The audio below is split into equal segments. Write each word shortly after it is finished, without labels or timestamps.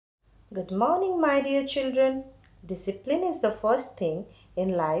Good morning, my dear children. Discipline is the first thing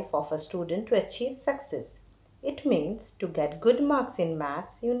in life of a student to achieve success. It means to get good marks in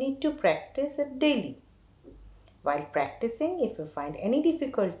maths, you need to practice it daily. While practicing, if you find any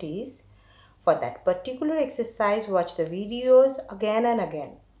difficulties for that particular exercise, watch the videos again and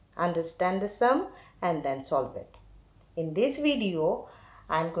again. Understand the sum and then solve it. In this video,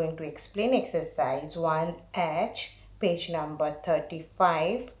 I am going to explain exercise 1H, page number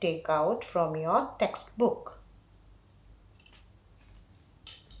 35, take out from your textbook.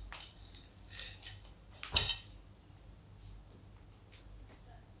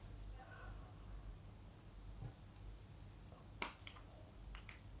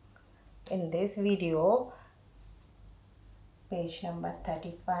 In this video, page number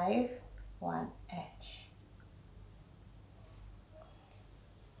 35, 1H.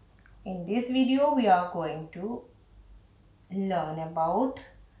 In this video, we are going to learn about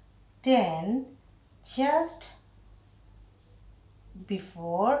 10 just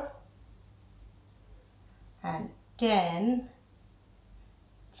before and 10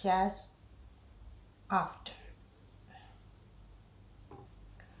 just after.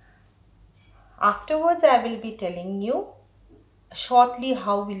 Afterwards, I will be telling you shortly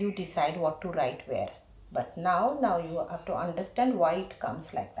how will you decide what to write where. But now you have to understand why it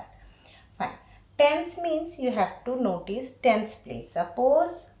comes like that. Fine. Tens means you have to notice tens place.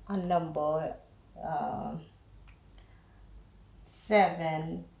 Suppose a number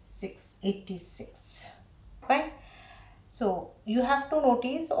 7,686. Fine. So you have to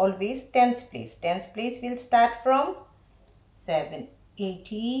notice always tens place. Tens place will start from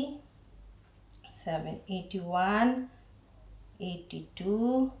 780, 781,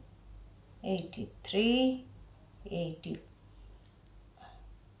 82, 83,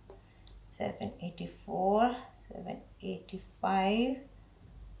 784, 785,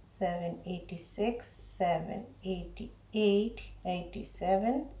 786, 788,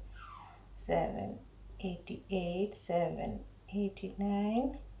 87, 788,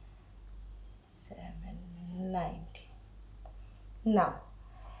 789, 790. Now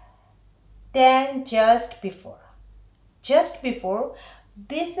 10 just before. Just before,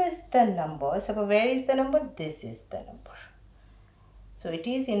 this is the number. So where is the number? This is the number. So it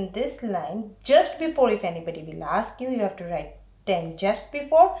is in this line just before. If anybody will ask you, you have to write 10 just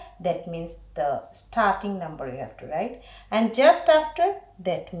before. That means the starting number you have to write. And just after,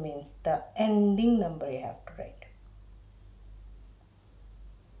 that means the ending number you have to write.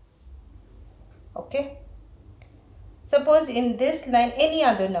 Okay. Suppose in this line, any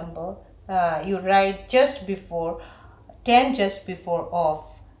other number, you write just before 10 just before of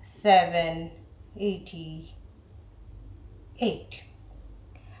 788.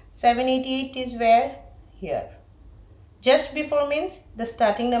 788 is where? Here. Just before means the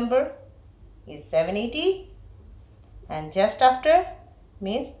starting number is 780 and just after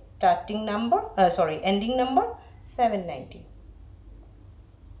means ending number 790.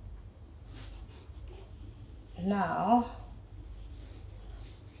 Now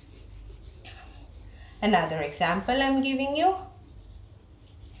another example I am giving you.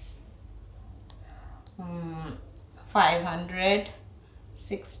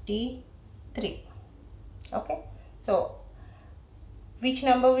 563. Okay, so which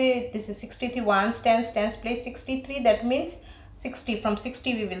number this is 63. Ones, tens place 63. That means 60. From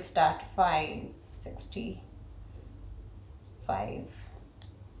 60 we will start. 560,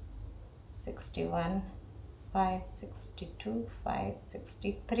 561, 562,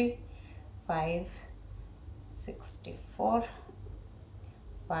 563, 564,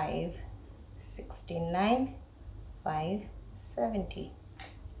 569, 570.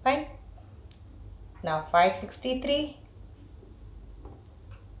 Fine. Now 563.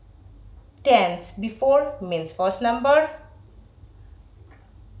 Tens before means first number.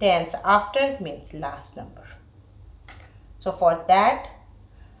 Tens after means last number. So for that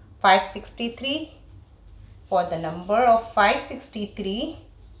 563, for the number of 563,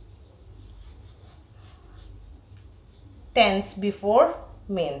 tens before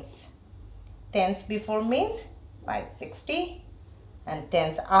means 560 and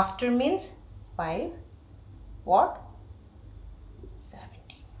tens after means 5 what?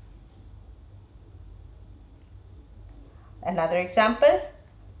 70. Another example,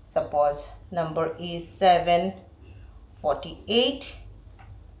 suppose number is 748.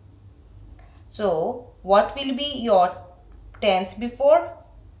 So what will be your tens before?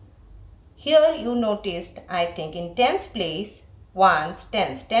 Here you noticed, I think in tens place, ones,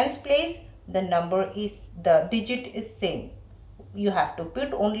 tens place, the number is, the digit is same. You have to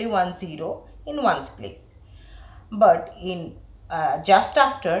put only 1 0 in ones place. But in just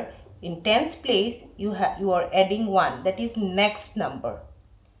after, in tens place you are adding 1, that is next number.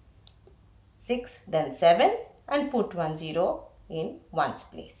 6, then 7, and put 1 0 in ones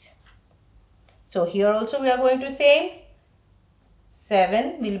place. So here also we are going to say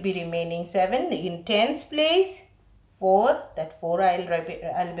 7 will be remaining 7 in tens place. 4, that 4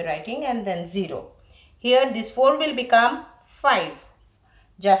 I'll be writing, and then 0. Here this 4 will become 5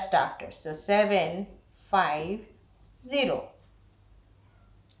 just after. So 7 5 0.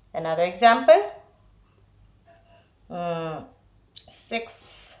 Another example,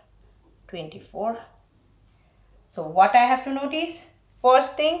 6 24. So what I have to notice?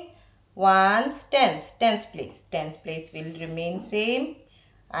 First thing, ones, tens place. Tens place will remain same.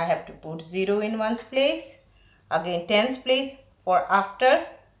 I have to put 0 in ones place. Again tens place for after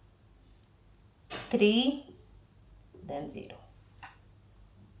 3, then 0.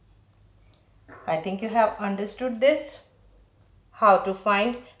 I think you have understood this. How to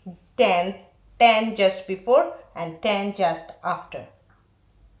find 10 just before and 10 just after.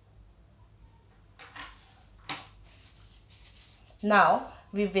 Now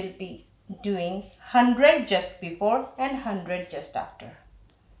we will be doing 100 just before and 100 just after.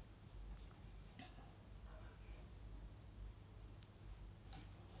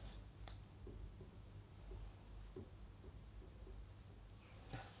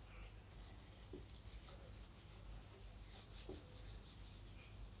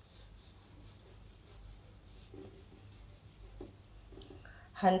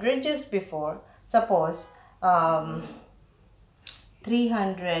 Hundred just before, suppose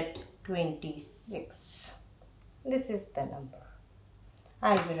 326. This is the number.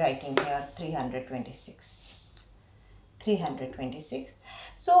 I'll be writing here 326. 326.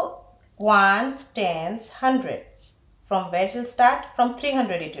 So ones, tens, hundreds. From where it will start? From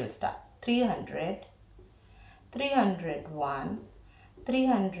 300 it will start. 300, 301,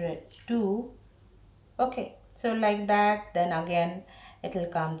 302. Okay, so like that. Then again it will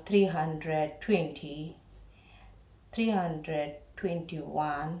come 320,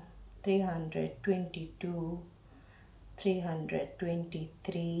 321, 322,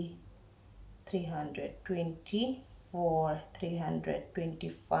 323, 324,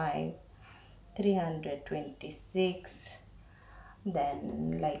 325, 326.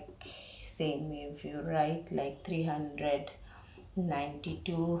 Then like same if you write like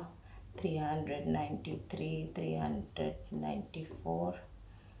 392, 393, 394,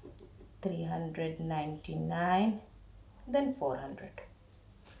 399, then 400,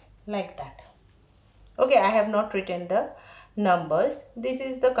 like that. Okay, I have not written the numbers. This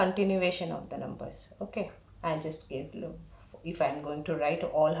is the continuation of the numbers. Okay, I just gave, if I am going to write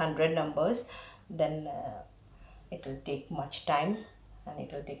all 100 numbers, then it will take much time and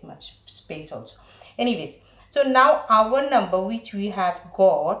it will take much space also. Anyways, so now our number which we have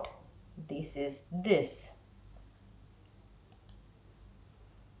got, this is this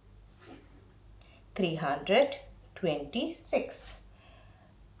 326.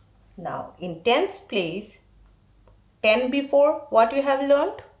 Now in tens place, 10 before, what you have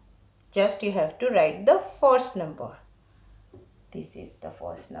learned? Just you have to write the first number. This is the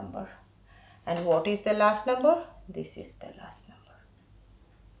first number. And what is the last number? This is the last number.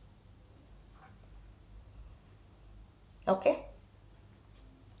 Okay.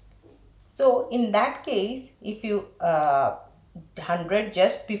 So in that case, if you 100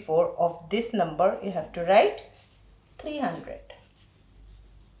 just before of this number, you have to write 300.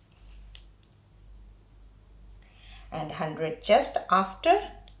 And 100 just after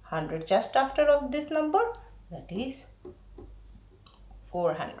of this number, that is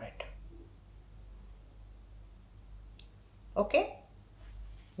 400. Okay.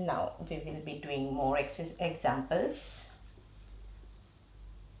 Now we will be doing more examples.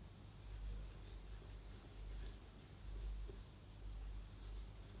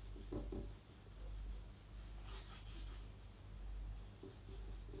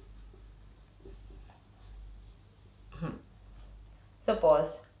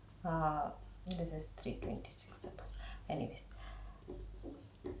 Suppose this is 326, suppose. Anyways,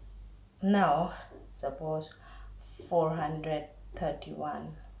 now suppose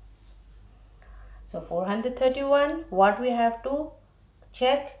 431. So 431, what we have to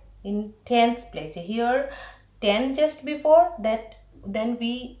check in tens place. Here 10 just before that, then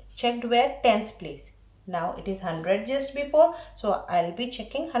we checked where tens place. Now it is 100 just before, so I'll be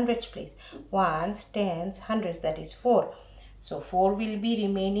checking hundreds place. Ones, tens, hundreds, that is 4. So 4 will be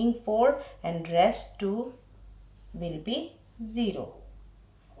remaining 4 and rest 2 will be 0.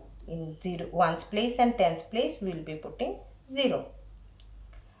 In ones place and tens place we will be putting 0.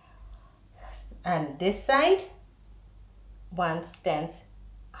 And this side, ones, tens,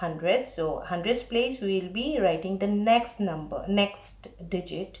 hundreds. So hundreds place we will be writing the next number, next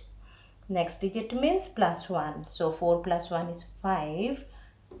digit. Next digit means plus 1. So 4 plus 1 is 5.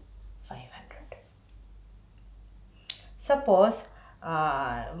 500. Suppose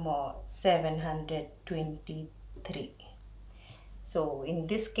 723. So in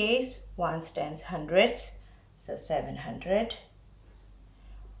this case, 1 stands hundreds, so 700.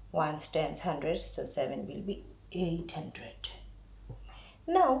 1 stands hundreds, so 7 will be 800.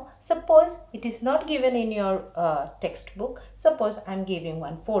 Now, suppose it is not given in your textbook. Suppose I am giving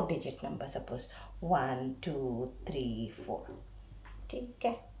one 4-digit number. Suppose 1, 2, 3, 4.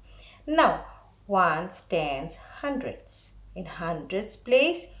 Okay. Now, 1 stands hundreds. In hundreds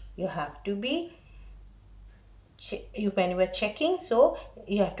place, you have to be, when you are checking, so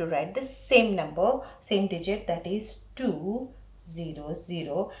you have to write the same number, same digit, that is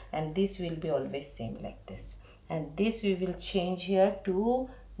 200, and this will be always same like this. And this we will change here to,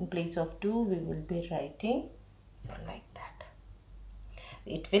 in place of 2 we will be writing so like that.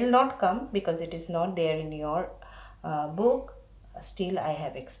 It will not come because it is not there in your book. Still I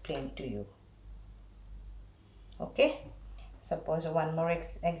have explained to you. Okay, suppose one more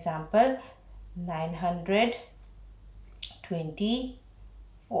example,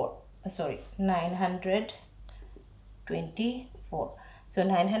 924. 924. So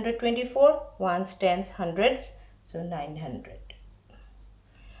 924, 1 stands hundreds, so 900.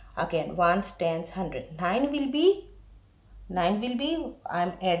 Again 1 stands 100. 9 will be, I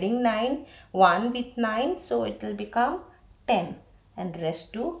am adding 9, 1 with 9, so it will become 10 and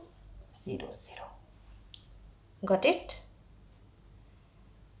rest to 0. Got it?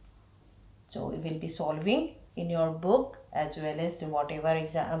 So we will be solving in your book as well as whatever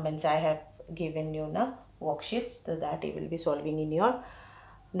examples I have given you now, worksheets, so that you will be solving in your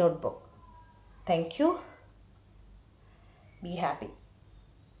notebook. Thank you. Be happy.